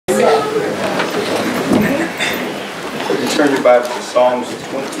your Bible to Psalms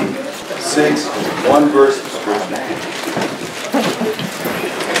 26, one verse of Scripture.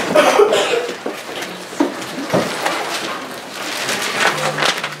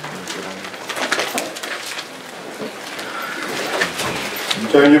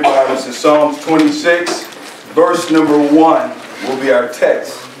 Turn your Bibles to Psalms 26, verse number 1 will be our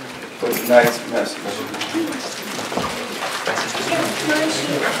text for tonight's message.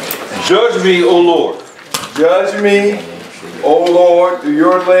 Judge me, O Lord. Judge me, O Lord, through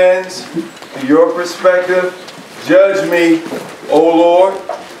your lens, through your perspective. Judge me, O Lord.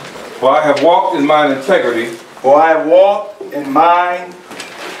 For I have walked in mine integrity. For I have walked in mine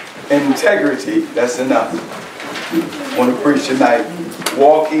integrity. That's enough. I want to preach tonight.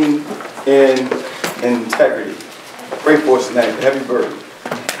 Walking in integrity. Pray for us tonight. Heavy burden.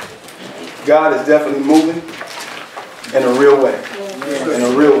 God is definitely moving in a real way. In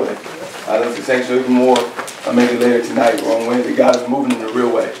a real way. I love to say so even more. I'll make it later tonight or on Wednesday. God is moving in a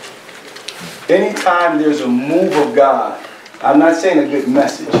real way. Anytime there's a move of God, I'm not saying a good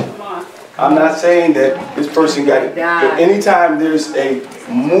message. I'm not saying that this person got it. But anytime there's a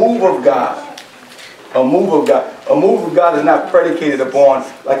move of God, a move of God is not predicated upon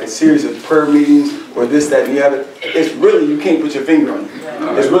like a series of prayer meetings or this, that, and the other. It's really, you can't put your finger on it.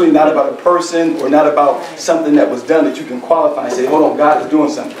 It's really not about a person or not about something that was done that you can qualify and say, hold on, God is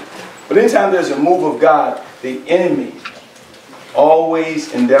doing something. But anytime there's a move of God, the enemy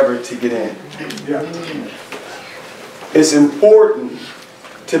always endeavored to get in. It's important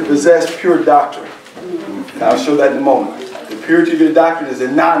to possess pure doctrine. And I'll show that in a moment. The purity of your doctrine is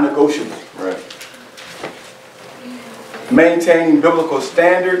a non-negotiable. Right. Maintaining biblical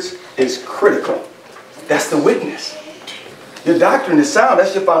standards is critical. That's the witness. Your doctrine is sound,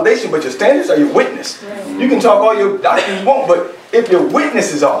 that's your foundation, but your standards are your witness. You can talk all your doctrine you want, but if your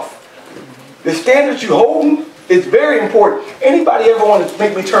witness is off, the standards you hold is very important. Anybody ever want to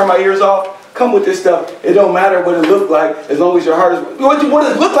make me turn my ears off? Come with this stuff. It don't matter what it look like as long as your heart is. What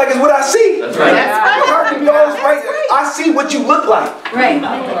it look like is what I see. That's right. Your heart can be always right. I see what you look like. Right.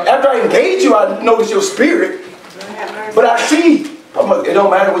 After I engage you, I notice your spirit. But I see. It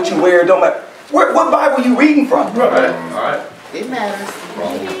don't matter what you wear. It don't matter. What Bible are you reading from? Right. All right. It matters.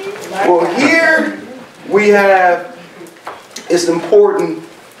 Well, here we have. It's important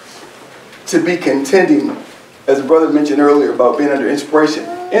to be contending, as the brother mentioned earlier about being under inspiration.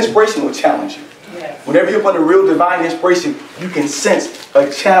 Inspiration will challenge you. Yes. Whenever you're under real divine inspiration, you can sense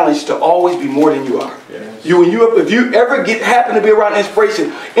a challenge to always be more than you are. Yes. If you ever happen to be around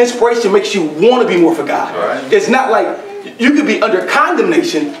inspiration, inspiration makes you want to be more for God. Right. It's not like you could be under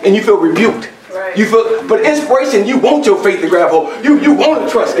condemnation and you feel rebuked. Right. But inspiration, you want your faith to grab hold. You want to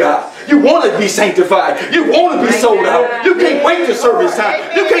trust God. You want to be sanctified. You want to be sold out. You can't wait to serve His time.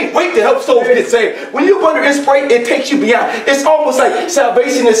 You can't wait to help souls get saved. When you're under inspiration, it takes you beyond. It's almost like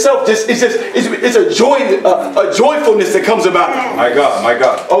salvation itself. It's a joy, a joyfulness that comes about. My God, my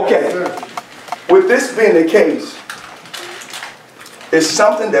God. Okay. With this being the case, it's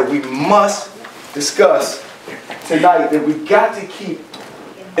something that we must discuss tonight. That we got to keep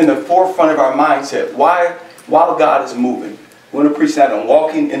in the forefront of our mindset while God is moving. We're going to preach that on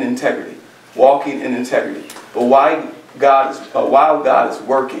walking in integrity. Walking in integrity. But while God is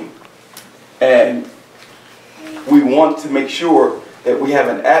working, and we want to make sure that we have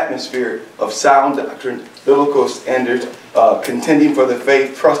an atmosphere of sound doctrine, biblical standards, contending for the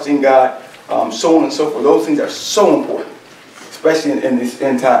faith, trusting God, so on and so forth. Those things are so important, especially in this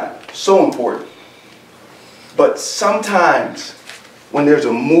end time. So important. But sometimes when there's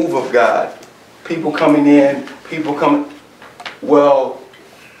a move of God, people coming in, well,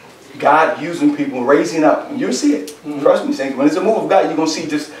 God using people, raising up, and you see it. Trust me, saints. When it's a move of God, you're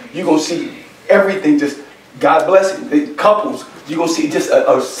gonna see everything. Just God blessing. The couples, you're gonna see just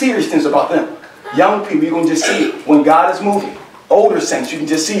a seriousness about them. Young people, you're gonna just see when God is moving. Older saints, you can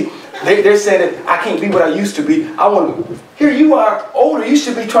just see they're saying that I can't be what I used to be. Here you are, older. You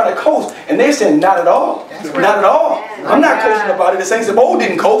should be trying to coast, and they're saying not at all. Not at all. I'm not coasting about it. The saints of old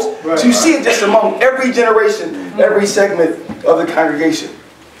didn't coast. So you see it just among every generation, every segment of the congregation.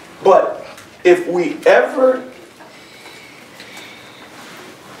 But if we ever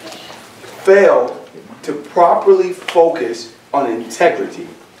fail to properly focus on integrity,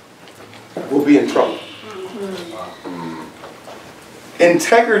 we'll be in trouble.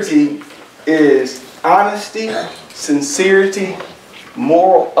 Integrity is honesty, sincerity,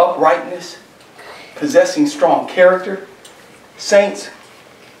 moral uprightness, possessing strong character. Saints,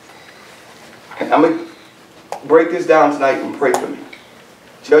 I'm going to break this down tonight and pray for me.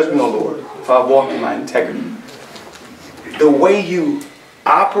 Judge me, O Lord, if I walk in my integrity. The way you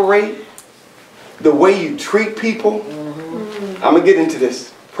operate, the way you treat people, I'm going to get into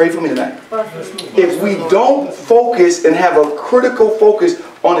this. Pray for me tonight. If we don't focus and have a critical focus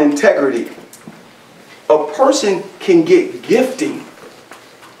on integrity, a person can get gifting,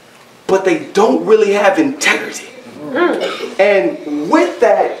 but they don't really have integrity. And with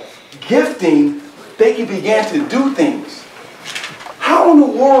that gifting, they can begin to do things. How in the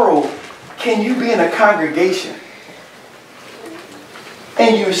world can you be in a congregation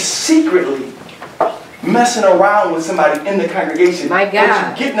and you're secretly messing around with somebody in the congregation, My God, but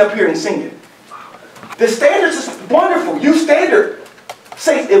you're getting up here and singing? The standards is wonderful. You standard.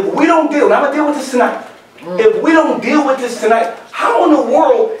 Say, if we don't deal, and I'm going to deal with this tonight. If we don't deal with this tonight, how in the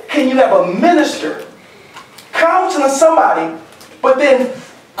world can you have a minister counseling somebody, but then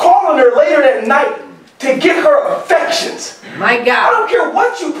calling her later that night to get her affections? My God. I don't care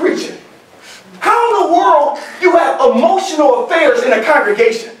what you preaching. How in the world you have emotional affairs in a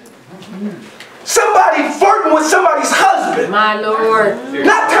congregation? Somebody flirting with somebody's husband. My Lord.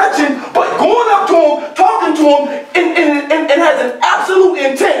 Not touching, but going up to him, talking to him, and has an absolute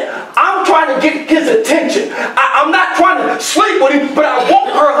intent. I'm trying to get his attention. I'm not trying to sleep with him, but I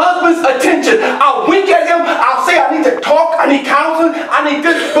want her husband's attention. I'll wink at him. I'll say I need to talk. I need counseling. I need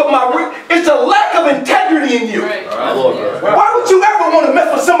this. But it's a lack of integrity in you. Right. Why would you ever want to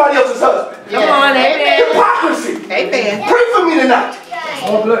mess with somebody else's husband? Come on, amen. Hypocrisy. Amen. Pray for me tonight.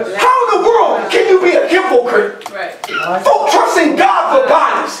 How in the world can you be a hypocrite? Right. Folk trusting God for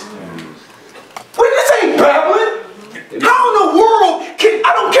bodies. Wait, this ain't babbling. How in the world can,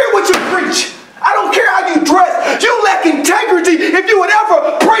 I don't care what you preach. I don't care how you dress. You lack integrity if you would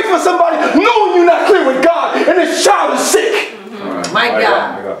ever pray for somebody knowing you're not clear with God and this child is sick. My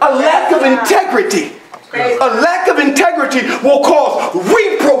God. A lack of integrity. A lack of integrity will cause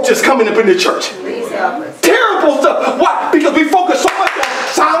reproaches coming up in the church. Terrible stuff. Why? Because we focus so much on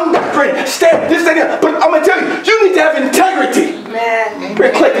sound doctrine, stand this and that. But I'm going to tell you, you need to have integrity.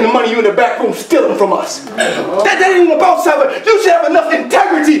 We're collecting the money you in the back room stealing from us. That ain't about salvation. You should have enough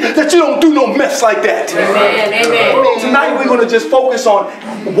integrity that you don't do no mess like that. Amen. Amen. Tonight we're going to just focus on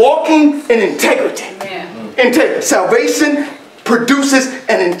walking in integrity. Integrity. Salvation produces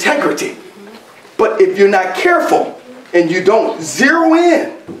an integrity. But if you're not careful and you don't zero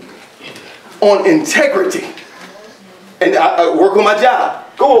in on integrity, and I work on my job,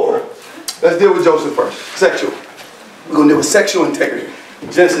 go over. Let's deal with Joseph first. Sexual. We're going to deal with sexual integrity.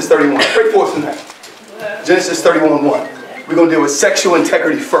 Genesis 31. Pray for us tonight. Genesis 31:1. We're going to deal with sexual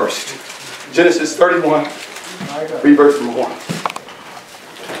integrity first. Genesis 31. Read verse number 1.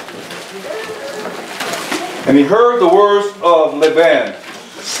 And he heard the words of Laban's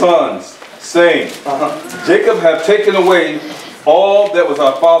sons, saying, Jacob hath taken away all that was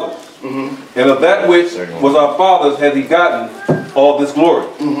our father's, and of that which was our father's hath he gotten all this glory.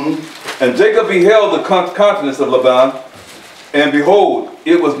 And Jacob beheld the countenance of Laban, and behold,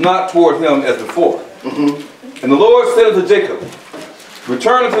 it was not toward him as before. And the Lord said unto Jacob,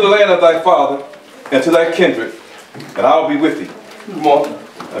 return unto the land of thy father, and to thy kindred, and I will be with thee.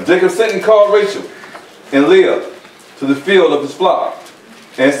 And Jacob sent and called Rachel and Leah to the field of his flock,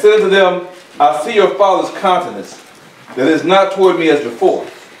 and said unto them, I see your father's countenance, that is not toward me as before.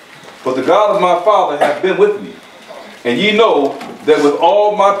 But the God of my father hath been with me. And ye know that with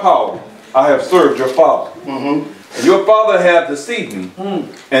all my power I have served your father. And your father hath deceived me,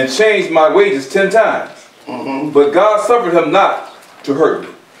 and changed my wages 10 times. But God suffered him not to hurt me.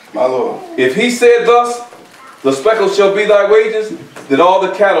 My Lord. If he said thus, the speckle shall be thy wages, then all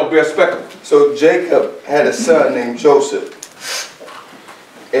the cattle bear speckle. So Jacob had a son named Joseph.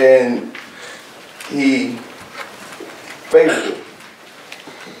 And he favored him.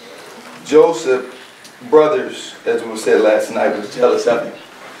 Joseph's brothers, as we said last night, was jealous of him.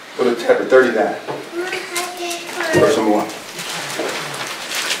 Go to chapter 39. Verse number 1.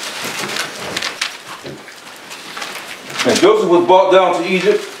 And Joseph was brought down to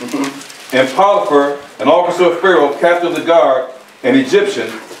Egypt, and Potiphar, an officer of Pharaoh, captain of the guard, an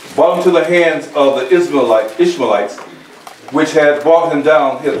Egyptian, brought him to the hands of the Ishmaelites, which had brought him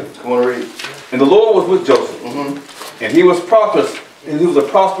down hither. Come on, read. And the Lord was with Joseph, and he was prosperous. And he was a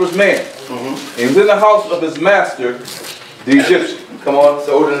prosperous man. And he was in the house of his master, the Egyptian. Come on,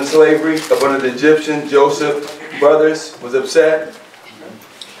 sold into slavery, up under the Egyptian. Joseph, brothers, was upset,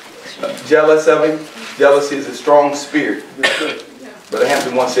 jealous of him. Jealousy is a strong spirit. Brother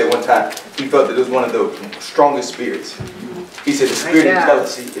Hampton once said one time, he felt that it was one of the strongest spirits. He said the spirit of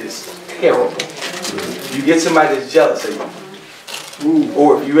jealousy is terrible. You get somebody that's jealous of you,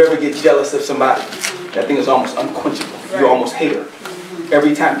 or if you ever get jealous of somebody, that thing is almost unquenchable. You almost hate her.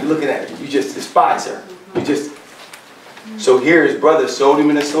 Every time you're looking at her, you just despise her. So here his brother sold him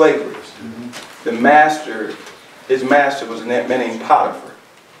into slavery. The master his master was a man named Potiphar.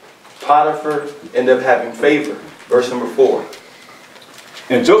 Potiphar ended up having favor. Verse number 4.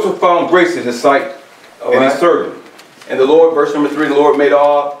 And Joseph found grace in his sight, and he served him. And the Lord, verse number 3, the Lord made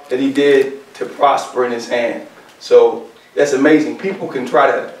all that he did to prosper in his hand. So that's amazing. People can try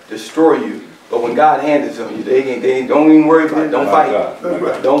to destroy you, but when God hands it on you, they don't even worry about it. Don't fight.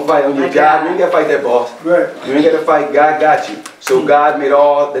 Don't fight on your job. You ain't got to fight that boss. You ain't got to fight. God got you. So God made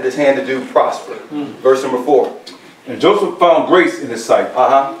all that his hand to do prosper. Verse number 4. And Joseph found grace in his sight,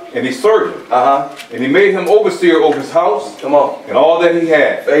 and he served him. And he made him overseer over his house. Come on. And all that he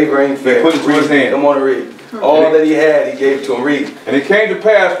had. Favor ain't fair. He put it to his hand. Come on and read. All that he had, he gave to him. Read. And it came to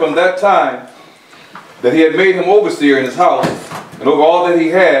pass from that time that he had made him overseer in his house, and over all that he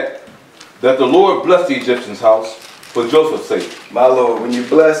had, that the Lord blessed the Egyptian's house for Joseph's sake. My Lord, when you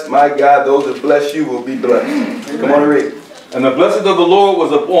bless, my God, those that bless you will be blessed. Come on and read. And the blessing of the Lord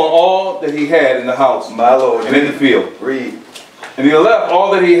was upon all that he had in the house, my Lord, and in the field. Read. And he left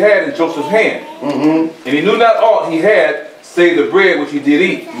all that he had in Joseph's hand. And he knew not aught he had, save the bread which he did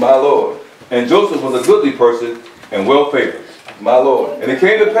eat. My Lord. And Joseph was a goodly person and well favored. My Lord. And it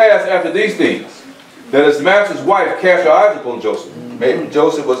came to pass after these things, that his master's wife cast her eyes upon Joseph. Maybe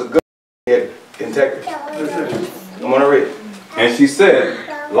Joseph was a good man, he had integrity. I'm going to read. And she said,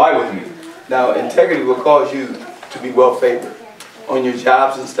 lie with me. Now, integrity will cause you to be well favored on your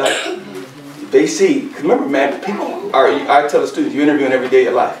jobs and stuff. They see, because remember, man, people are, I tell the students, you're interviewing every day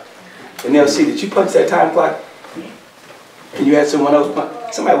of your life. And they'll see that you punch that time clock and you had someone else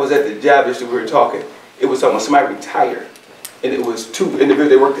punch. Somebody was at the job yesterday, we were talking. It was talking about somebody retired. And it was 2 individuals,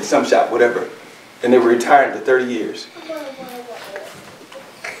 they worked at some shop, whatever. And they were retired for 30 years.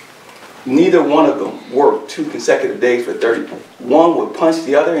 Neither one of them worked 2 consecutive days for 30. One would punch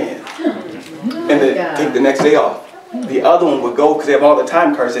the other in and then take the next day off. The other one would go, because they have all the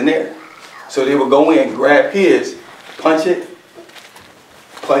time cards in there. So they would go in, grab his, punch it,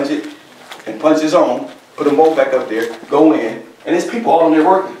 and punch his own, put them both back up there, go in, and there's people all in there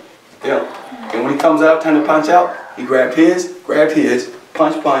working. You know? And when he comes out, time to punch out, he grabbed his,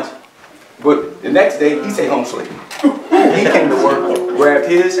 punch. But the next day, he stayed home sleeping. He came to work, grabbed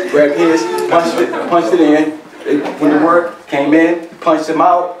his, punched it in. When the work came in, punched him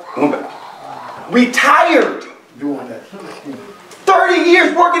out, went back. Retired. 30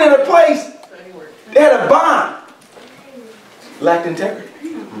 years working at a place. They had a bond. Lacked integrity.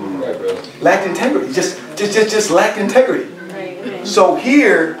 Lacked integrity. Just lacked integrity. So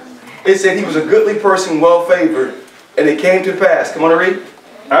here, it said he was a goodly person, well favored, and it came to pass. Come on and read.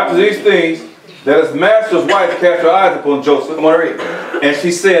 After these things, that his master's wife cast her eyes upon Joseph. Come on and read. And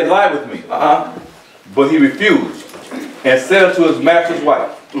she said, lie with me. But he refused, and said unto his master's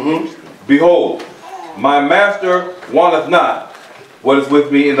wife, behold, my master wanteth not what is with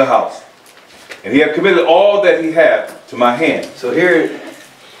me in the house, and he hath committed all that he hath to my hand. So here,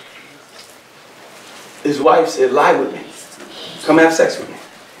 his wife said, lie with me. Come have sex with me.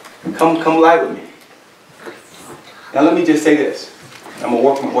 Come lie with me. Now let me just say this. I'm going to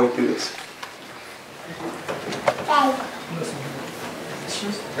work my way through this.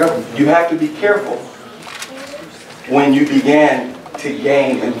 You have to be careful when you began to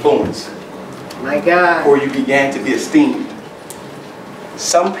gain influence. My God. Or you began to be esteemed.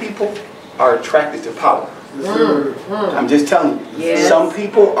 Some people are attracted to power. I'm just telling you. Yes. Some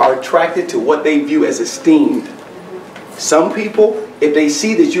people are attracted to what they view as esteemed. Some people, if they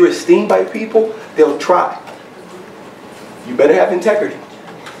see that you're esteemed by people, they'll try. You better have integrity.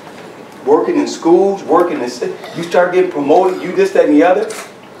 Working in schools, you start getting promoted, you this, that, and the other,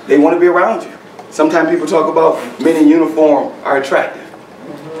 they want to be around you. Sometimes people talk about men in uniform are attractive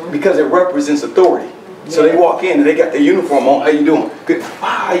because it represents authority. So they walk in and they got their uniform on. How you doing? Good. Wow,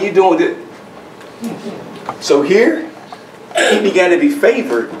 how you doing? So here, he began to be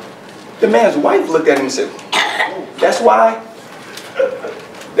favored. The man's wife looked at him and said, that's why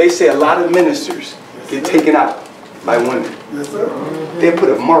they say a lot of ministers get taken out by women. They put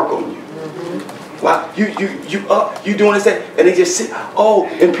a mark on you. Wow, you doing this, that, and they just sit, oh,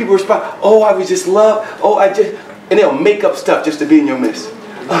 and people respond, oh, I was just loved, oh, and they'll make up stuff just to be in your midst.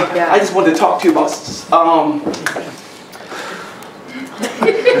 I just wanted to talk to you about, I'm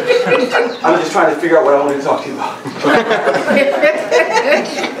just trying to figure out what I wanted to talk to you about.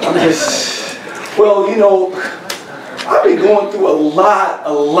 Well, you know, I've been going through a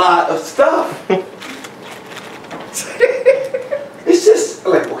lot of stuff. It's just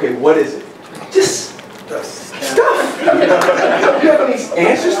like, okay, what is it? Just stuff. You have any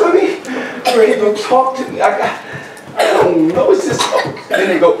answers for me? I'm ready to talk to me. I don't know. It's just. And then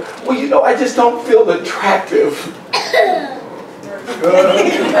they go, well, you know, I just don't feel attractive.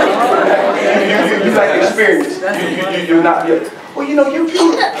 You lack experience. You're not. Well, you know, you're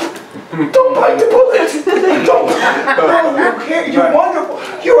beautiful. Don't bite the bullet. Don't. You're wonderful.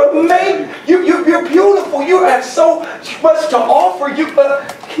 You're amazing. You're beautiful. You have so much to offer. Keep it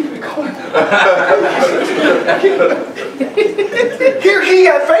going. Here he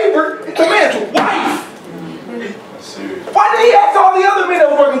had favored the man's wife. Why did he ask all the other men that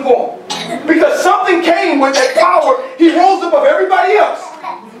were working for him? Because something came with that power. He rose above everybody else.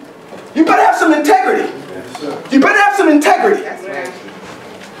 You better have some integrity. You better have some integrity.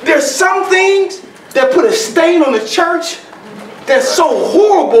 There's some things that put a stain on the church that's so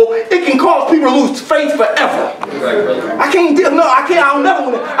horrible it can cause people to lose faith forever. I can't deal. No, I can't. I don't never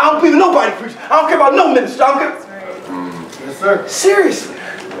want to. I don't believe in nobody preach. I don't care about no minister. I don't care. Yes, sir. Seriously.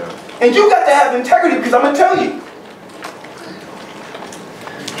 And you got to have integrity, because I'm gonna tell you.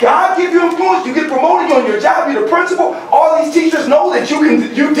 God give you influence, you get promoted, you're on your job, you're the principal. All these teachers know that you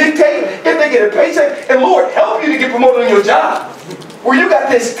dictate if they get a paycheck, and Lord help you to get promoted on your job. Where you got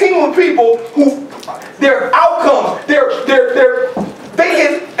this team of people who their outcomes, they get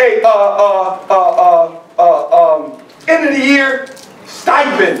a end of the year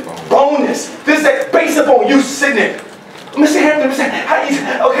stipend, bonus, this that based upon you sitting there. Mr. Hampton, how you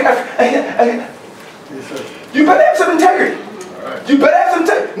okay? You better have some integrity. You better have some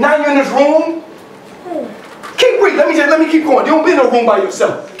time. Now you're in this room. Keep reading. Let me keep going. You don't be in no room by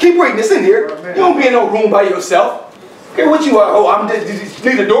yourself. Keep reading. It's in here. You don't be in no room by yourself. Okay, what you are? Oh, I'm just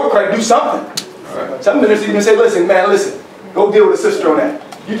need a door crack. Do something. Some ministers even say, listen, man, listen. Go deal with a sister on that.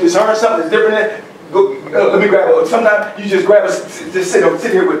 You just heard something that's different than go. Let me grab it. Sometimes you just grab us. Just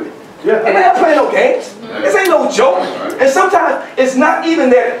sit here with me. Yeah. And they're not playing no games. This ain't no joke. And sometimes it's not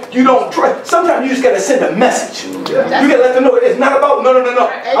even that you don't trust. Sometimes you just got to send a message. You got to let them know it's not about no.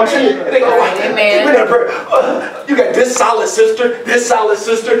 I'm saying they go, you got this solid sister, this solid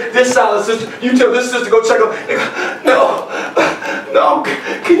sister, this solid sister. You tell this sister go check them. They go, no.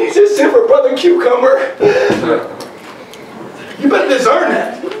 Can you just send for Brother Cucumber? You better discern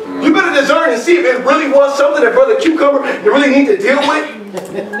that. You better discern and see if it really was something that Brother Cucumber they really need to deal with.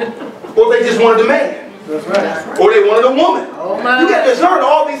 Or they just wanted a man. That's right. Or they wanted a woman. Oh, you got to discern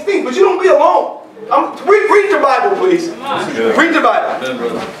all these things, but you don't be alone. Read the Bible, please. Read the Bible.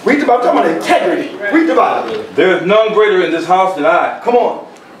 Read the Bible. I'm talking about integrity. Read the Bible. There is none greater in this house than I. Come on.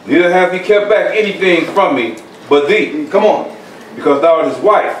 Neither have he kept back anything from me but thee. Come on. Because thou art his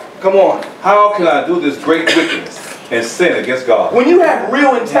wife. Come on. How can I do this great wickedness and sin against God? When you have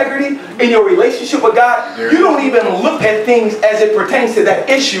real integrity in your relationship with God, you don't even look at things as it pertains to that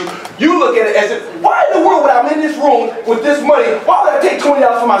issue. You look at it as if, why in the world would I in this room with this money? Why would I take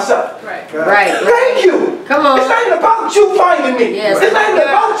 $20 for myself? Right. Thank you. Come on. It's not even about you finding me. Yes. It's not even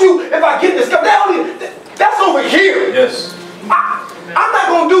about you if I get this stuff. That's over here. Yes. I'm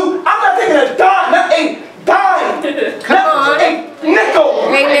not taking a dime, not a dime. Come on. A nickel.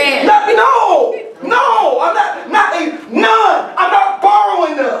 Amen. No, I'm not a none. I'm not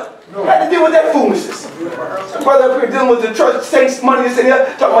borrowing none. I had to deal with that foolishness. My brother up here dealing with the church saints money, this and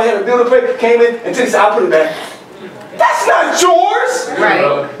that, talking about he had a bill to pay, came in and said, I'll put it back. That's not yours. Right.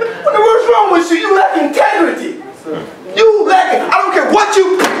 What's wrong with you? You lack integrity. You lack it. I don't care what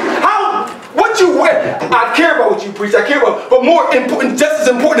you wear. I care about what you preach. I care about, but more important, just as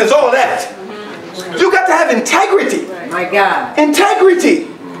important as all that. You got to have integrity. My God. Integrity.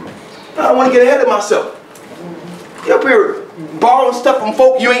 I don't want to get ahead of myself. You up here borrowing stuff from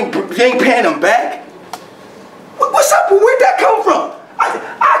folk, you ain't paying them back. What's up? Where'd that come from?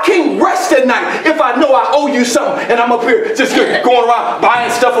 I can't rest at night if I know I owe you something and I'm up here just going around buying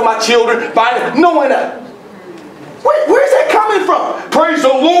stuff for my children, knowing that. Where's that coming from? Praise the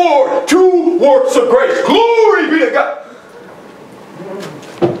Lord. 2 works of grace. Glory be to God.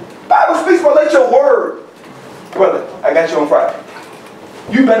 Bible speaks about let your word. Brother, I got you on Friday.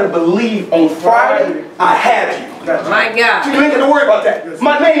 You better believe on Friday I have you. My God. You ain't got to worry about that.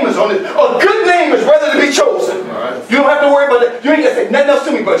 My name is on it. A good name is rather to be chosen. You don't have to worry about that. You ain't got to say nothing else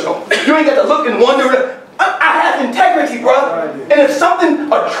to me but you. You ain't got to look and wonder. I have integrity, brother. And if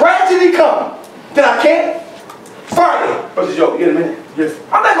a tragedy comes, then I can't. Friday. Brother Joe, you get a minute? Yes.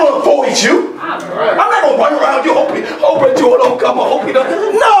 I'm not going to avoid you. I'm not going to run around you hoping Joe don't come or hope you don't.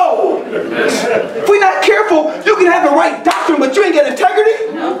 No. If we're not careful, you can have the right doctrine, but you ain't got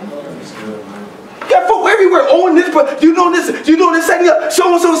integrity. No. You got folk everywhere owing this, but you doing this, setting up,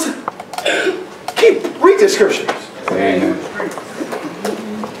 so and so. Read the scriptures. Amen.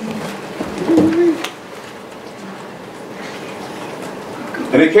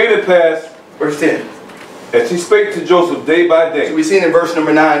 And it came to pass, verse 10. as he spake to Joseph day by day. So we've seen in verse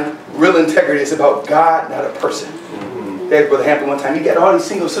number 9, real integrity is about God, not a person. at Brother Hampton one time. You got all these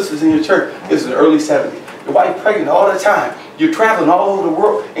single sisters in your church. This is the early 70s. Your wife pregnant all the time. You're traveling all over the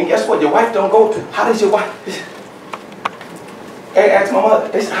world. And guess what? Your wife don't go. How does your wife... Hey, ask my mother.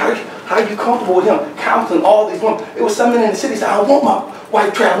 They said, how are you comfortable with him counseling all these women? It was something in the city said, I want my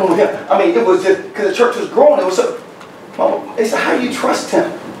wife traveling with him. I mean, it was just because the church was growing. It was so... Mama, they said, how do you trust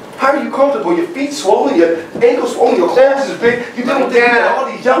him? How are you comfortable? Your feet swollen, your ankles swollen, your arms is big. You don't think that all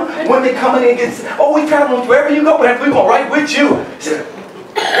these young women coming in and get, oh, we traveling wherever you go, but we're going right with you.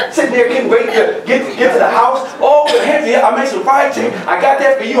 Sitting there getting ready to get to the house. Oh, but Hampton, I made some fried chicken. I got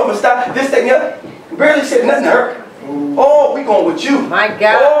that for you. I'm going to stop this, that, and the other. Barely said nothing to her. Oh, we going with you. My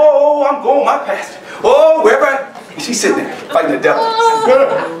God. Oh, I'm going with my pastor. Oh, wherever she's sitting there fighting the devil.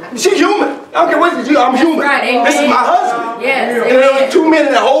 She's human. I don't care what you do. I'm human. Right, this is my husband. Yes. And there was 2 men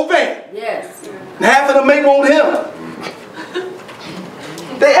in the whole van. Yes. And half of them may want him.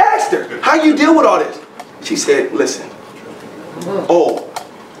 They asked her, how you deal with all this? She said, listen. Oh,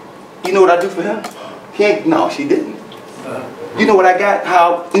 you know what I do for him? He ain't, no, she didn't. You know what I got?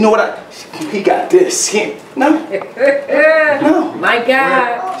 How, you know what he got this. No. No. My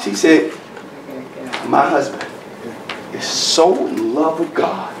God. She said, my husband is so in love with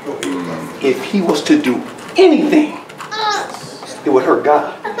God. If he was to do anything, it would hurt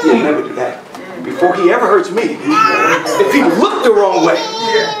God. He'll never do that. Before he ever hurts me, if he looked the wrong way,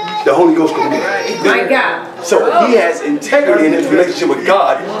 the Holy Ghost will get it. My God. So he has integrity in his relationship with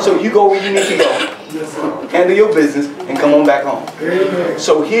God. So you go where you need to go, handle your business, and come on back home.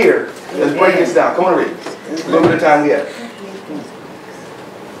 So here, let's break this down. Come on, read. A little bit of time we have.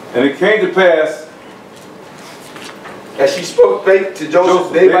 And it came to pass, as she spoke faith to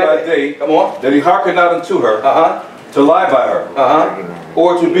Joseph day by day, come on, that he hearkened not unto her, to lie by her,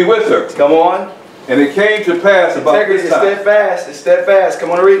 or to be with her. Come on. And it came to pass about this time. Steadfast, it's steadfast.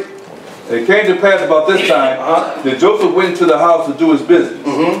 Come on, read. It came to pass about this time that Joseph went into the house to do his business.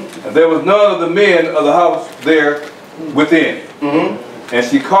 And there was none of the men of the house there within. And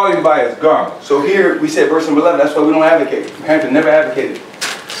she caught him by his garment. So here we said verse number 11, that's why we don't advocate. Hampton never advocated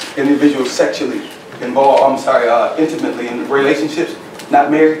individuals sexually involved, intimately in relationships, not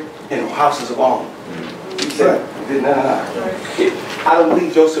married, in houses of honor. He said, no. I don't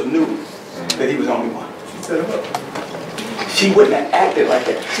believe Joseph knew that he was only one. She wouldn't have acted like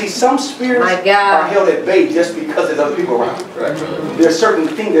that. See, some spirits are held at bay just because there's other people around. There's certain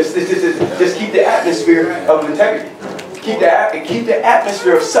things that just keep the atmosphere of integrity. Keep the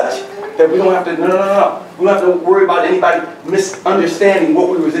atmosphere of such that we don't have to, no. We don't have to worry about anybody misunderstanding what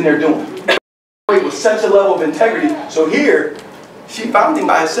we was in there doing. With such a level of integrity. So here, she found him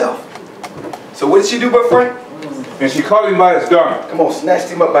by herself. So what did she do, Brother Frank? And she caught him by his garment. Come on, snatched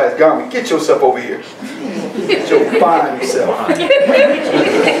him up by his garment. Get yourself over here. Get your fine self.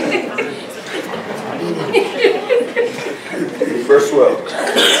 Verse 12.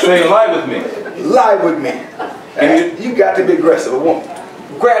 Saying, lie with me. Lie with me. And you got to be aggressive. A woman.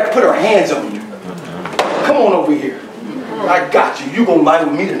 Put her hands on you. Come on over here. I got you. You gonna lie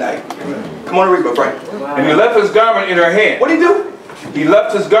with me tonight. Come on, read, Brother Frank. And he left his garment in her hand. What did he do? He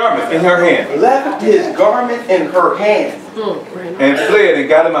left his garment in her hand. Left his garment in her hand. And fled and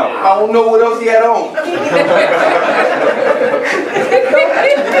got him out. I don't know what else he had on.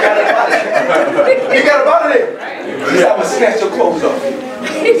 You got him out of there. He said, I'm going to snatch your clothes off.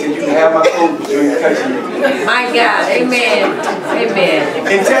 He said, you can have my clothes, but you ain't touching me. My God. Amen. Amen.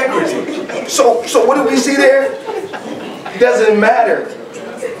 Integrity. So what do we see there? It doesn't matter.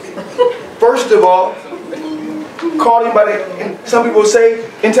 First of all, called him by the, some people say,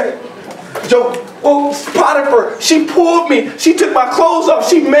 Joe, well, Potiphar, she pulled me. She took my clothes off.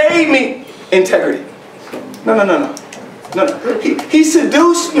 She made me. Integrity. No. He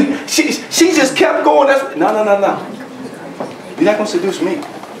seduced me. She just kept going. No. You're not going to seduce me.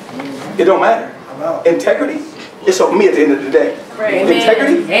 It don't matter. Integrity, it's on me at the end of the day. Amen.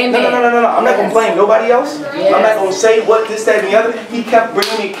 Integrity? Amen. No. I'm not going to blame nobody else. Yes. I'm not going to say what, this, that, and the other. He kept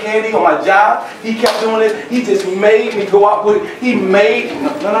bringing me candy on my job. He kept doing it. He just made me go out with it. He made...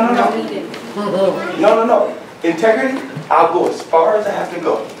 No. Integrity, I'll go as far as I have to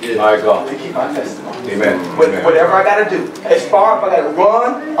go. My God. To keep my testimony. Amen. Whatever I got to do. As far as I got to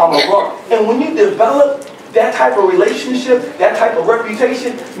run, I'm going to run. And when you develop that type of relationship, that type of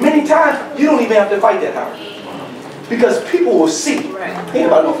reputation, many times you don't even have to fight that hard. Because people will see. He ain't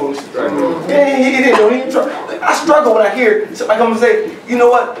about no fools. I struggle when I hear somebody come and say, you know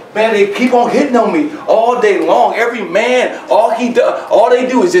what, man, they keep on hitting on me all day long. Every man, all they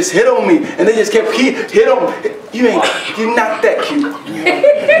do is just hit on me. And they just kept hit on me. You're not that cute.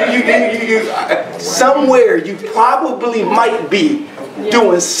 Somewhere you probably might be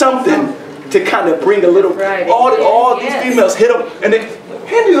doing something to kind of bring a little, all these females hit them, and they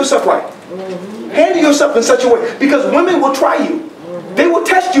handle yourself right. Handle yourself in such a way, because women will try you. They will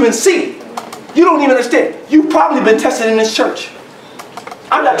test you and see. You don't even understand. You've probably been tested in this church.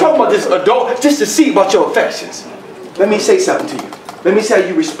 I'm not talking about this adult, just to see about your affections. Let me say something to you. Let me see how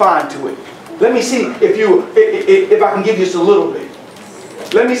you respond to it. Let me see if I can give you just a little bit.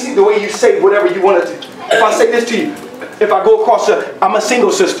 Let me see the way you say whatever you want to. If I say this to you, if I go across I'm a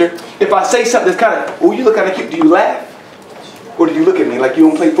single sister. If I say something that's kind of, oh, you look kind of cute. Do you laugh? Or do you look at me like you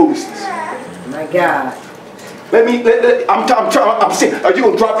don't play foolishness? My God. I'm saying, are you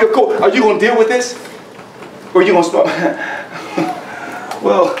going to drop your coat? Are you going to deal with this? Or are you going to start?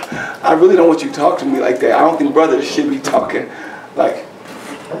 Well, I really don't want you to talk to me like that. I don't think brothers should be talking like,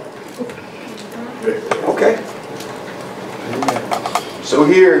 okay. So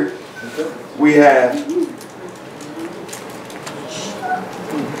here we have,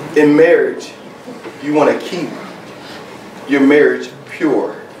 in marriage, you want to keep your marriage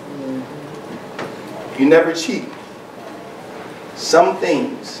pure. You never cheat. Some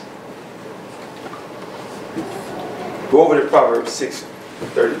things. Go over to Proverbs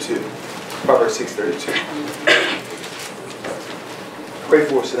 6:32. Proverbs 6:32. Pray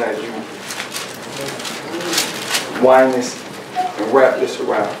for us tonight as you wind this and wrap this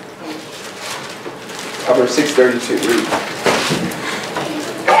around. Proverbs 6:32. Read.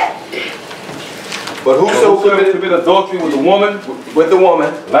 But whosoever commit adultery with a woman,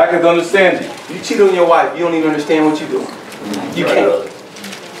 lacketh understanding. You cheat on your wife, you don't even understand what you're doing. You can't.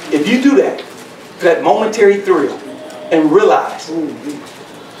 If you do that, for that momentary thrill, and realize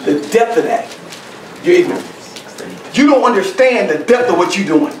the depth of that, you're ignorant. You don't understand the depth of what you're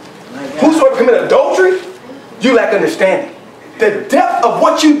doing. Whosoever commit adultery, you lack understanding. The depth of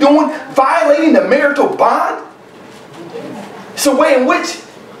what you're doing, violating the marital bond, it's a way in which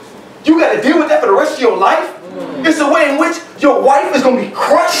you got to deal with that for the rest of your life. It's a way in which your wife is going to be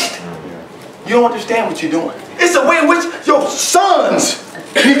crushed. You don't understand what you're doing. It's a way in which your sons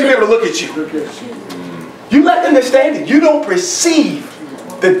need to be able to look at you. You lack understanding. You don't perceive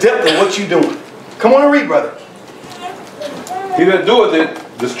the depth of what you're doing. Come on and read, brother. He that doeth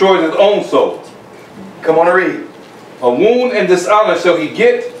it destroys his own soul. Come on and read. A wound and dishonor shall he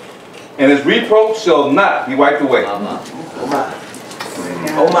get, and his reproach shall not be wiped away. Oh my.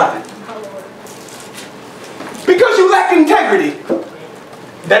 Oh my. Because you lack integrity,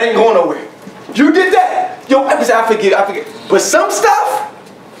 that ain't going nowhere. You did that. Yo, I forget. But some stuff,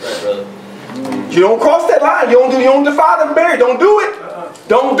 you don't cross that line. You don't defile the marriage. Don't do it.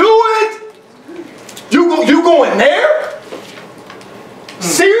 Don't do it. You going there?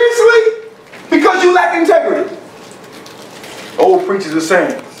 Seriously? Because you lack integrity. Old preachers are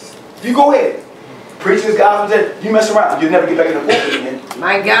saying, you go ahead. Preaching this gospel, you mess around, you'll never get back in the pulpit again.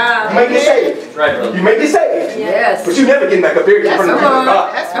 My God. You may get saved. Right, brother. You may get saved. Yes. But you never get back up there in front of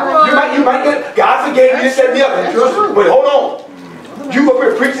God. You might get, God forgave you, this, that, and the other. But hold on. You go up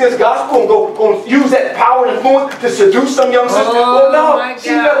here preaching this gospel and go use that power and influence to seduce some young sister. Well, no, she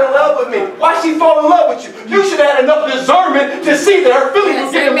fell in love with me. Why she fall in love with you? You should have had enough discernment to see that her feelings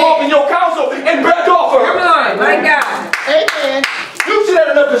would get involved in your counsel and back off of her. Come on, my God. Amen. You should have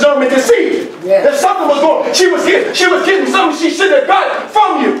enough discernment to see that something was going. She was getting something she should have got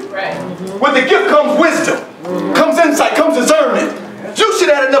from you. Right. With the gift comes wisdom, comes insight, comes discernment. You should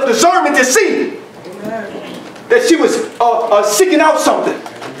have had enough discernment to see that she was seeking out something.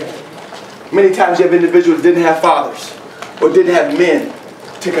 Many times you have individuals that didn't have fathers or didn't have men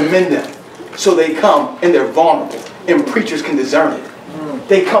to commend them. So they come and they're vulnerable, and preachers can discern it.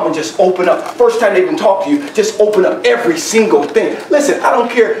 They come and just open up. First time they even talk to you, just open up every single thing. Listen, I don't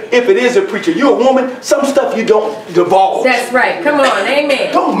care if it is a preacher. You're a woman, some stuff you don't divulge. That's right. Come on,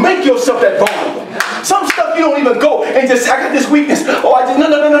 amen. Don't make yourself that vulnerable. Some stuff you don't even go and just, I got this weakness. Oh, I just, no.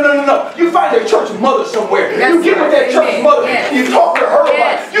 You find a church mother somewhere. That's you get with that church mother. Yes. You talk to her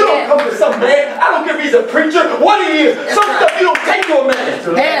about it. You don't come to some man. I don't care if he's a preacher, what he is. Some stuff you don't take to a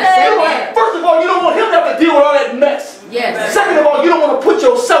man. First of all, you don't want him to have to deal with all that mess. Yes. Second of all, you don't want to put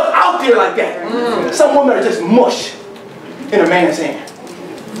yourself out there like that. Some women are just mush in a man's hand.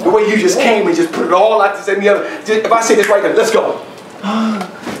 The way you just came and just put it all out this and the other. If I say this right there, let's go.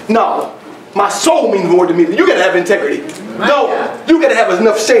 No. My soul means more to me. You gotta have integrity. No, you gotta have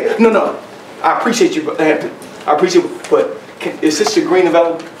enough shame. No. I appreciate you, Brother Hampton. I appreciate you, but is Sister Green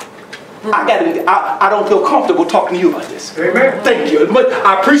available? I don't feel comfortable talking to you about this. Amen. Thank you.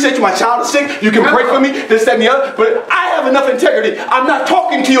 I appreciate you. My child is sick. You can pray for me, this, that, and the other. But I have enough integrity. I'm not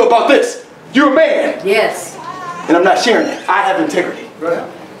talking to you about this. You're a man. Yes. And I'm not sharing it. I have integrity. Right.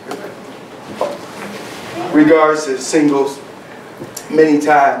 Regards to singles, many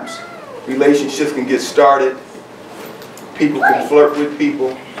times relationships can get started. People can flirt with people.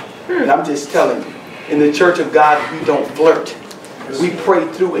 And I'm just telling you, in the church of God, we don't flirt. We pray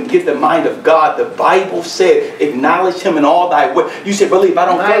through and get the mind of God. The Bible said, acknowledge him in all thy ways. You say, believe, if I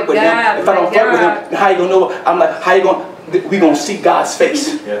don't flirt with him, if I don't flirt with him, how you going to know? I'm like, how you going to? We're going to see God's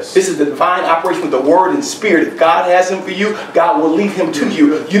face. Yes. This is the divine operation with the word and spirit. If God has him for you, God will lead him to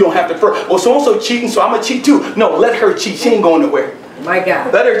you. You don't have to flirt. Well, so-and-so cheating, so I'm going to cheat too. No, let her cheat. She ain't going nowhere. My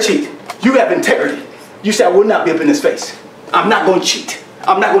God. Let her cheat. You have integrity. You say, I will not be up in his face. I'm not going to cheat.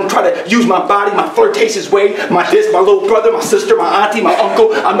 I'm not going to try to use my body, my flirtatious way, my little brother, my sister, my auntie, my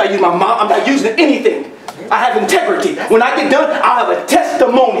uncle. I'm not using my mom. I'm not using anything. I have integrity. When I get done, I'll have a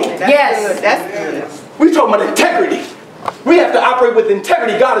testimony. Yes. That's good. We're talking about integrity. We have to operate with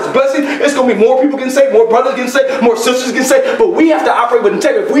integrity. God is blessing. It's going to be more people can say, more brothers can say, more sisters can say, but we have to operate with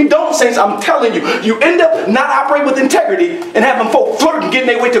integrity. If we don't, saints, I'm telling you, you end up not operating with integrity and having folk flirting, getting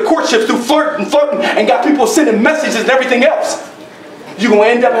their way to courtships through flirting, and got people sending messages and everything else. You're going to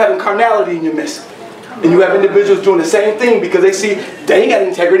end up having carnality in your midst. And you have individuals doing the same thing because they see they ain't got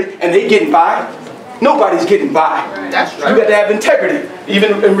integrity and they getting by. Nobody's getting by. That's right. You got to have integrity,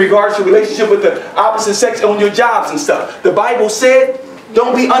 even in regards to relationship with the opposite sex on your jobs and stuff. The Bible said,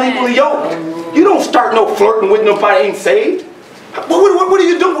 don't be unequally yoked. You don't start no flirting with nobody ain't saved. What are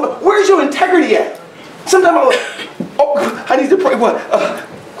you doing? Where's your integrity at? Sometimes I'm like, oh, I need to pray. What?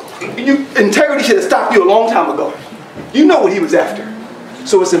 Integrity should have stopped you a long time ago. You know what he was after.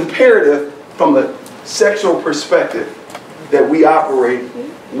 So it's imperative from a sexual perspective that we operate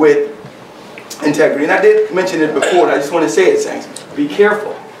with integrity. And I did mention it before, and I just want to say it, saints. Be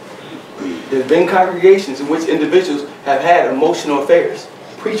careful. There's been congregations in which individuals have had emotional affairs.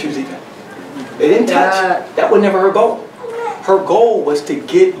 Preachers even. They didn't touch. That was never her goal. Her goal was to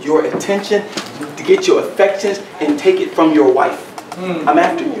get your attention, to get your affections, and take it from your wife. I'm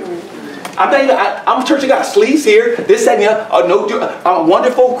after you. I'm church of God. Sleeves here, this, that, and the other. No, I'm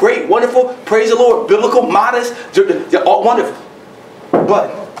wonderful, great, wonderful. Praise the Lord. Biblical, modest. They're all wonderful.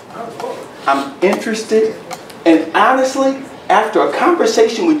 But I'm interested, and honestly, after a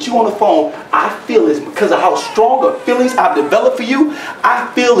conversation with you on the phone, I feel it's because of how strong of feelings I've developed for you,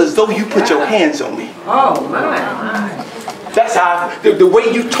 I feel as though you put your hands on me. Oh, my. That's how, the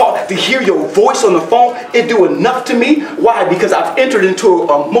way you talk, to hear your voice on the phone, it do enough to me. Why? Because I've entered into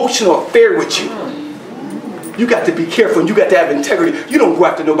an emotional affair with you. You got to be careful and you got to have integrity. You don't go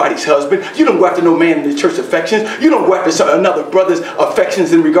after nobody's husband. You don't go after no man in the church affections. You don't go after another brother's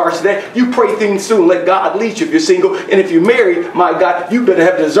affections in regards to that. You pray things through and let God lead you if you're single. And if you're married, my God, you better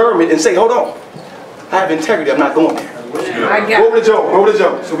have discernment and say, hold on. I have integrity. I'm not going there. Go over to Job. Go over to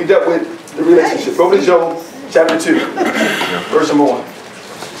Job. So we dealt with the relationship. Go over to Job chapter 2, verse number 1.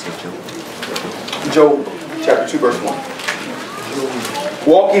 Job chapter 2, verse 1.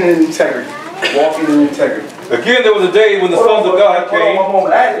 Walking in integrity. Walking in integrity. Again, there was a day when the sons of God came. Hold on one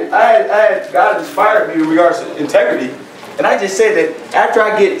moment. I had God inspired me in regards to integrity. And I just said that after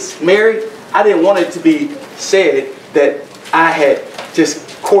I get married, I didn't want it to be said that I had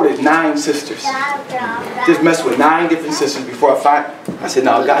just courted 9 sisters. Just messed with 9 different sisters before I said,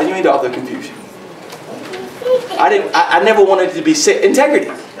 no, God, you ain't the author of confusion. I never wanted it to be integrity.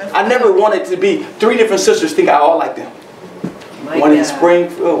 I never wanted it to be 3 different sisters think I all like them. One in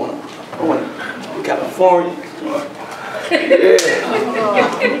Springfield, one in California.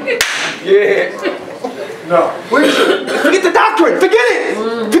 Yeah. No. Forget the doctrine. Forget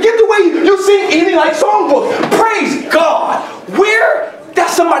it. Forget the way you sing anything like songbooks. Praise God. Where?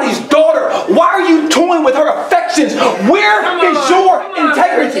 That's somebody's daughter. Why are you toying with her affections? Where is your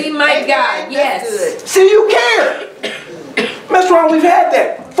integrity? My God, yes. See, you care. Mess around, we've had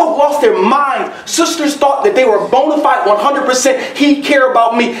that. Folk lost their mind. Sisters thought that they were bona fide 100%. He cared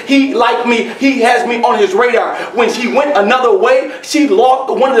about me. He liked me. He has me on his radar. When she went another way,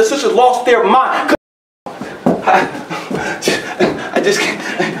 one of the sisters lost their mind. I just can't.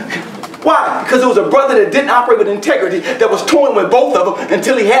 Why? Because it was a brother that didn't operate with integrity, that was toying with both of them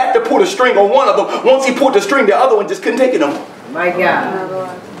until he had to pull the string on one of them. Once he pulled the string, the other one just couldn't take it no more. My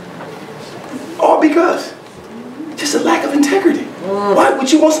God. All because just a lack of integrity. Why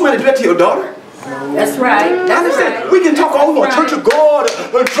would you want somebody to do that to your daughter? That's right. That's right. We can talk all over Church of God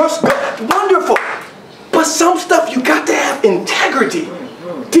and trust God. Wonderful. But some stuff you got to have integrity.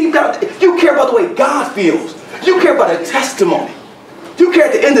 Deep down, you care about the way God feels. You care about a testimony. You care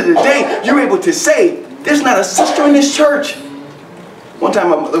at the end of the day, you're able to say, there's not a sister in this church. One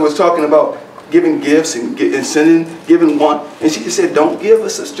time I was talking about giving gifts and giving one, and she just said, don't give a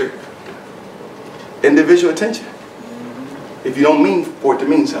sister individual attention if you don't mean for it to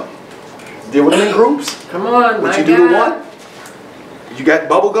mean something. Deal with them in groups. Come on, What you do to one, you got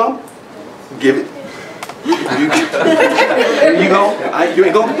bubble gum, Give it. You go. You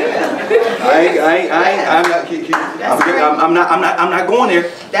ain't going. I'm not going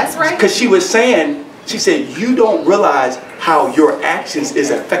there. That's right. Because she was saying, she said, you don't realize how your actions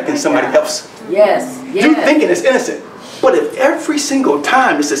is affecting somebody else. Yes. Yes. You thinking it's innocent. But if every single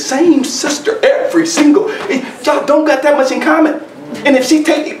time it's the same sister, y'all don't got that much in common. And if she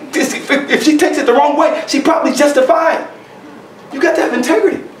takes it the wrong way, she probably justified. You got to have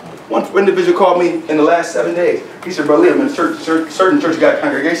integrity. One individual called me in the last 7 days. He said, Brother Lee, I'm in a certain Church of God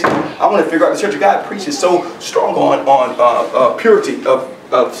congregation. I want to figure out the Church of God preaches so strong on purity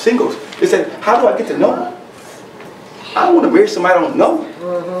of singles. He said, how do I get to know them? I don't want to marry somebody I don't know.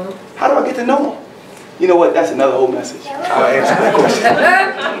 How do I get to know them? You know what? That's another whole message. I'll answer that question.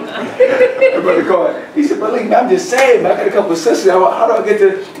 My brother called. He said, Brother Lee, I'm just saying, I got a couple of sisters. How do I get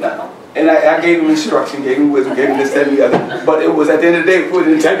to... No. And I gave him instruction, gave him wisdom, gave him this, that, and the other. But it was at the end of the day with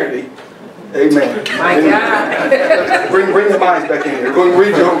integrity. Amen. My God. Bring the minds back in here. Go and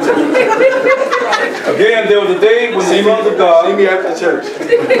read your home church. Again, there was a day when the sons of God... See me after church.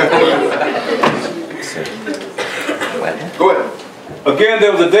 Go ahead. Again,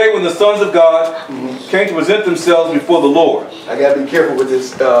 there was a day when the sons of God came to present themselves before the Lord. I got to be careful with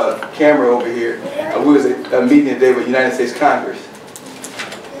this camera over here. We was at a meeting today with United States Congress.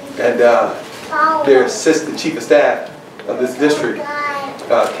 And their assistant chief of staff of this district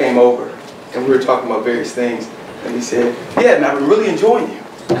came over. And we were talking about various things. And he said, yeah, man, I've been really enjoying you.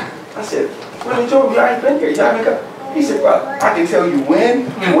 I said, really enjoying you? I ain't been here. You haven't come. He said, well, I can tell you when,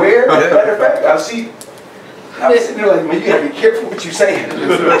 where. Matter of fact, I was sitting there like, man, you gotta be careful what you're saying.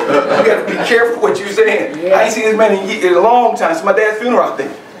 You gotta be careful what you're saying. Yeah. I ain't seen this man in a long time. It's my dad's funeral out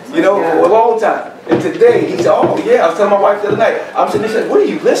there. You know, for a long time. And today, he said, oh yeah, I was telling my wife the other night. I'm sitting there, what are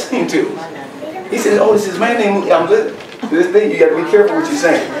you listening to? He said, oh, this is man named, I'm listening to this thing. You gotta be careful what you're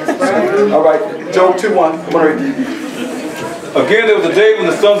saying. All right, Job 2:1. Come on, read. Again, there was a day when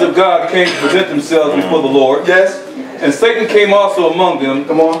the sons of God came to present themselves before the Lord. Yes. And Satan came also among them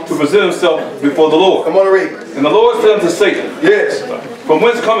to present himself before the Lord. Come on and read. And the Lord said unto Satan, yes. From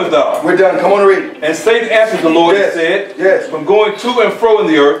whence comest thou? We're done. Come on and read. And Satan answered the Lord and said, yes. From going to and fro in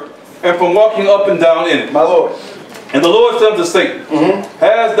the earth, and from walking up and down in it. My Lord. And the Lord said unto Satan,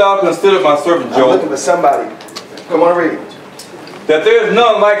 hast thou considered my servant Job? I'm looking for somebody. Come on and read. That there is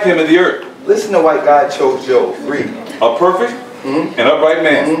none like him in the earth. Listen to why God chose Job. Read. A perfect and upright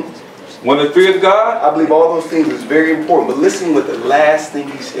man. One that fears God. I believe all those things is very important. But listen with the last thing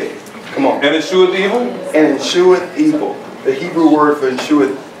he said. Come on. And escheweth evil. And escheweth evil. The Hebrew word for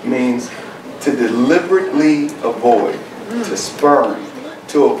escheweth means to deliberately avoid, to spurn,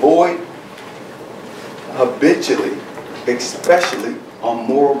 to avoid habitually, especially on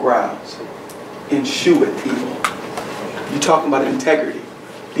moral grounds. Escheweth evil. You're talking about integrity.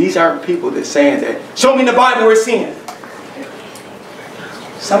 These aren't people that saying that, show me in the Bible where it's sin.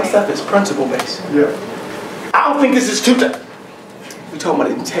 Some stuff is principle based. Yeah. I don't think this is too tough. We're talking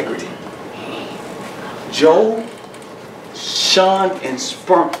about integrity. Job shunned and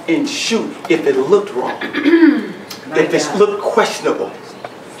spurned and shoot if it looked wrong. If it looked questionable.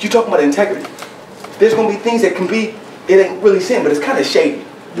 You're talking about integrity. There's going to be things that can be, it ain't really sin, but it's kind of shady.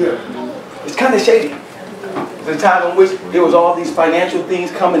 Yeah. It's kind of shady. There's a time in which there was all these financial things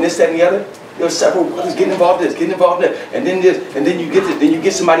coming, this, that, and the other. There were several brothers getting involved in this, getting involved in that, and then this, and then you get this, then you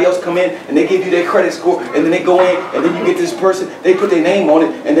get somebody else come in and they give you their credit score, and then they go in, and then you get this person, they put their name on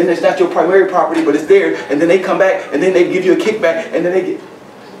it, and then it's not your primary property, but it's theirs, and then they come back, and then they give you a kickback, and then they get.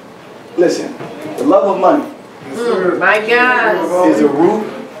 Listen, the love of money. My God. Is the root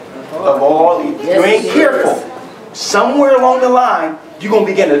of all evil. Yes, you ain't careful. Somewhere along the line, you're gonna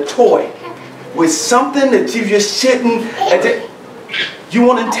begin to toy with something that you just shouldn't. You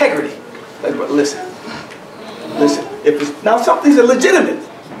want integrity. Listen. If it's, now some things are legitimate,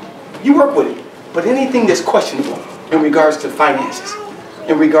 you work with it. But anything that's questionable in regards to finances,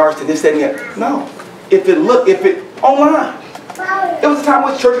 in regards to this, that, and that, no. If it online, there was a time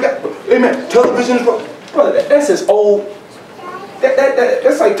when church got, amen, television is, brother, that's as old.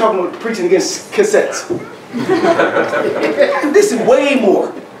 That's like preaching against cassettes. This is way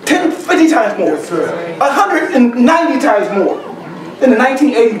more, 10, 50 times more, 190 times more. In the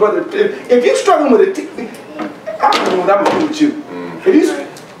 1980s, brother, if you're struggling with it, I don't know what I'm going to do with you. If you,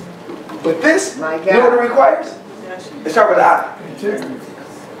 but this, you know what it requires? It starts with the I.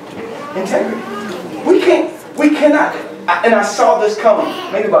 Integrity. We cannot, and I saw this coming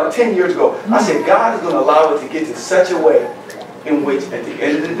maybe about 10 years ago. I said, God is going to allow it to get to such a way in which, at the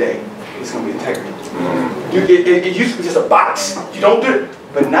end of the day, it's going to be integrity. It used to be just a box. You don't do it.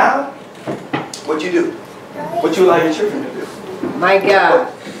 But now, what you do? What you allow your children to do? My God.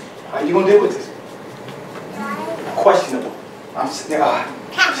 How you going to deal with this? Questionable. I'm sitting there,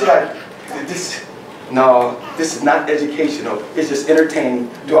 should I, this, no, this is not educational. It's just entertaining.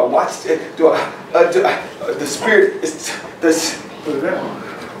 Do I watch it? The spirit is this.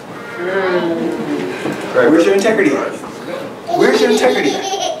 Where's your integrity? Where's your integrity?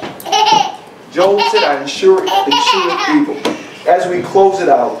 Job said, I ensure evil. As we close it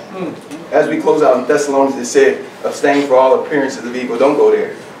out, in Thessalonians, it said, abstain for all appearances of evil. Don't go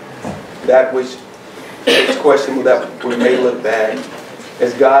there. That which is questionable, that which may look bad.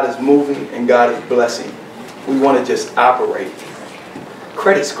 As God is moving and God is blessing, we want to just operate.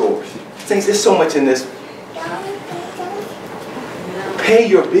 Credit scores. Things, there's so much in this. Pay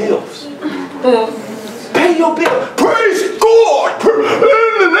your bills. Pay your bill. Praise God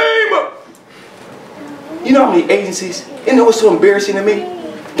in the name of. You know how many agencies? You know what's so embarrassing to me?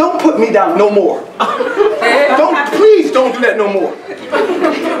 Don't put me down no more. Please don't do that no more.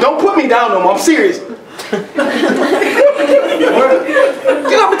 Don't put me down no more. I'm serious. You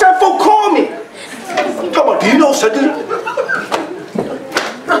know how many times folk call me? Come on, do you know such a...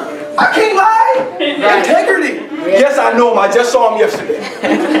 I can't lie. Integrity. Yes, I know him. I just saw him yesterday.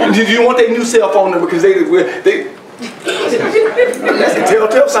 Do you want their new cell phone number? Because they that's a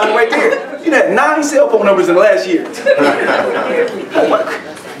telltale sign right there. You had 9 cell phone numbers in the last year.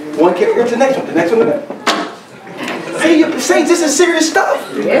 One carrier to the next one, the next one to the next. Hey, saints, this is serious stuff.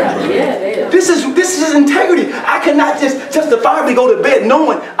 Yeah. This is integrity. I cannot just justifiably go to bed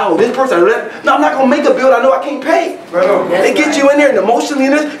knowing, oh, this person, no, I'm not going to make a bill I know I can't pay. They get you in there and emotionally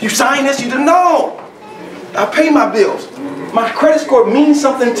in this, you sign this, you do no. I pay my bills. My credit score means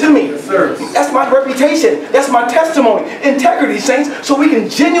something to me. Yes, sir. That's my reputation. That's my testimony. Integrity, saints, so we can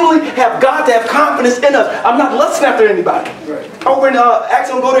genuinely have God to have confidence in us. I'm not lusting after anybody. Right. Over in Acts,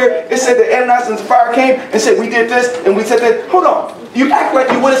 go there, it said that Ananias and Sapphira came and said, we did this and we said that. Hold on. You act like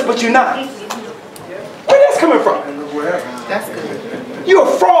you're with us, but you're not. Where that's coming from? That's good. You're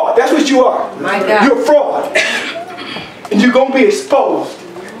a fraud. That's what you are. My God. You're a fraud. And you're going to be exposed.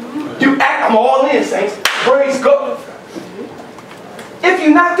 You act, I'm all in, saints. Praise God. If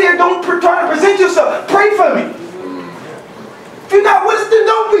you're not there, don't try to present yourself. Pray for me. If you're not with us, then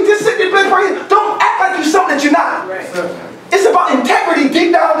don't be just sitting there praying. Don't act like you're something that you're not. Right. It's about integrity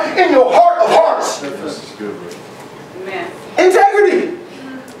deep down in your heart of hearts. Amen. Integrity.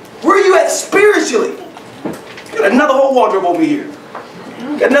 Where are you at spiritually? Got another whole wardrobe over here.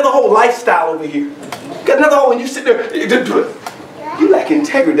 Got another whole lifestyle over here. Got another whole, and you sit there, you lack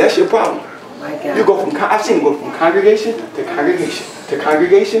integrity. That's your problem. You go from, I've seen it go from congregation to congregation to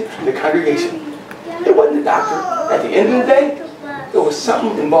congregation to congregation. It wasn't the doctor. At the end of the day, there was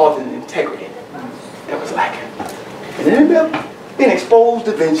something involved in integrity that was lacking. And then it ended up being exposed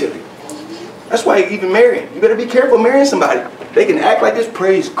eventually. That's why even marrying, you better be careful marrying somebody. They can act like this,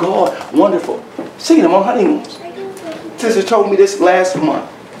 praise God, wonderful. Seeing them on honeymoons. Sister told me this last month.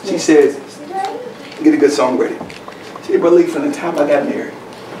 She says, get a good song ready. She said, Brother Lee, from the time I got married,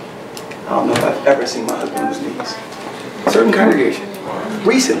 I don't know if I've ever seen my husband on his knees. Certain congregation.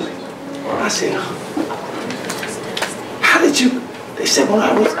 Recently, I said, how did you? They said when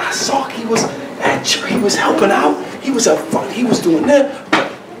I saw he was at church, he was helping out, he was up front, he was doing that.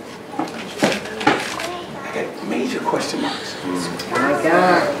 I got major question marks. My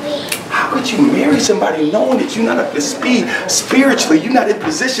God. How could you marry somebody knowing that you're not up to speed spiritually? You're not in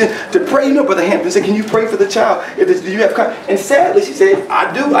position to pray. You know, Brother Hampton said, can you pray for the child? Do you have confidence? And sadly, she said,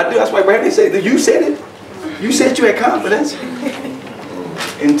 I do. That's why Brother said, you said it. You said you had confidence.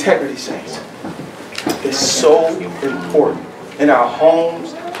 Integrity, saints, is so important in our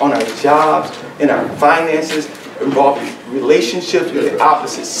homes, on our jobs, in our finances, involving relationships with the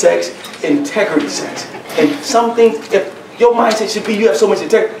opposite sex. Integrity, saints. And some things, if your mindset should be, you have so much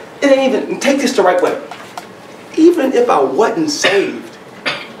integrity. It ain't even, take this the right way. Even if I wasn't saved,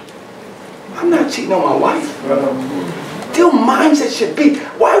 I'm not cheating on my wife. Your mindset should be,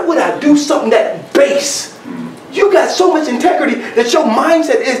 why would I do something that base? You got so much integrity that your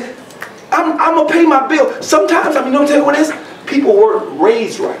mindset is, I'm going to pay my bill. Sometimes, you know what I'm telling you what it is? People weren't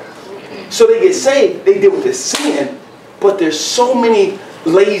raised right. So they get saved, they deal with this sin, but there's so many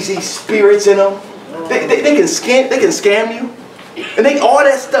lazy spirits in them. They can scam you. And all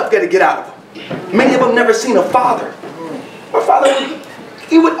that stuff got to get out of them. Many of them never seen a father. My father,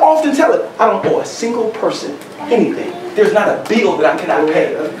 he would often tell it, I don't owe a single person anything. There's not a bill that I cannot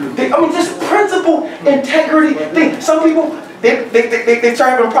pay. Just principle, integrity thing. Some people, they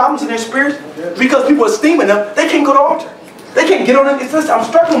start having problems in their spirits because people are esteeming them. They can't go to the altar. They can't get on it. It's, listen, I'm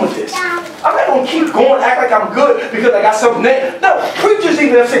struggling with this. I'm not going to keep going, act like I'm good because I got something there. No, preachers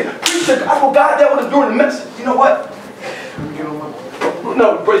even have said, preacher, I forgot that was during the message. You know what?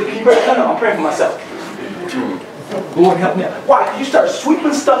 No, brother, can you pray? No, I'm praying for myself. Lord, help me out. Why? You start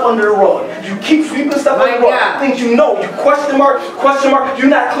sweeping stuff under the rug. You keep sweeping stuff under the rug. Things you know, you question mark, you're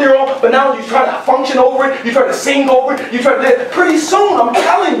not clear on, but now you try to function over it, you try to sing over it, you try to, pretty soon, I'm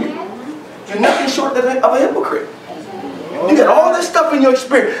telling you, you're nothing short of a hypocrite. You got all this stuff in your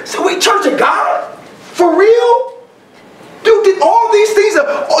experience. So we Church of God? For real? Dude, did all these things,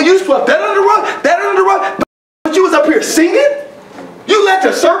 you swept that under the rug, but you was up here singing? You led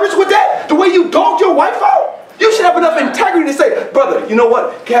the service with that? The way you dogged your wife out? You should have enough integrity to say, brother, you know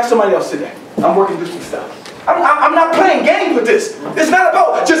what? Can I have somebody else today? I'm working through some stuff. I'm not playing games with this. It's not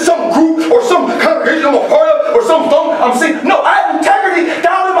about just some group or some congregation I'm a part of or some song I'm singing. No, I have integrity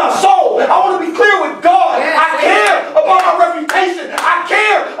down in my soul. I want to be clear with God. I care about my reputation. I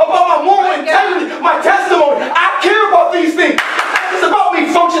care about my moral integrity, my testimony. I care about these things. It's about me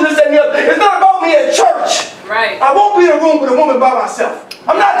functioning this and the other. It's not about me at church. Right. I won't be in a room with a woman by myself.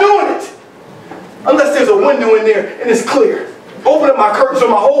 I'm not doing it. Unless there's a window in there and it's clear. Open up my curtains on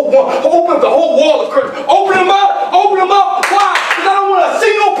my whole wall. Open up the whole wall of curtains. Open them up. Open them up. Why? Because I don't want a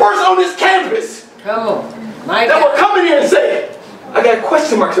single person on this campus that will come in here and say, I got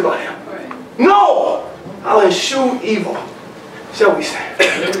question marks about him. No. I'll eschew evil. Shall we say?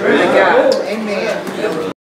 My God. Amen.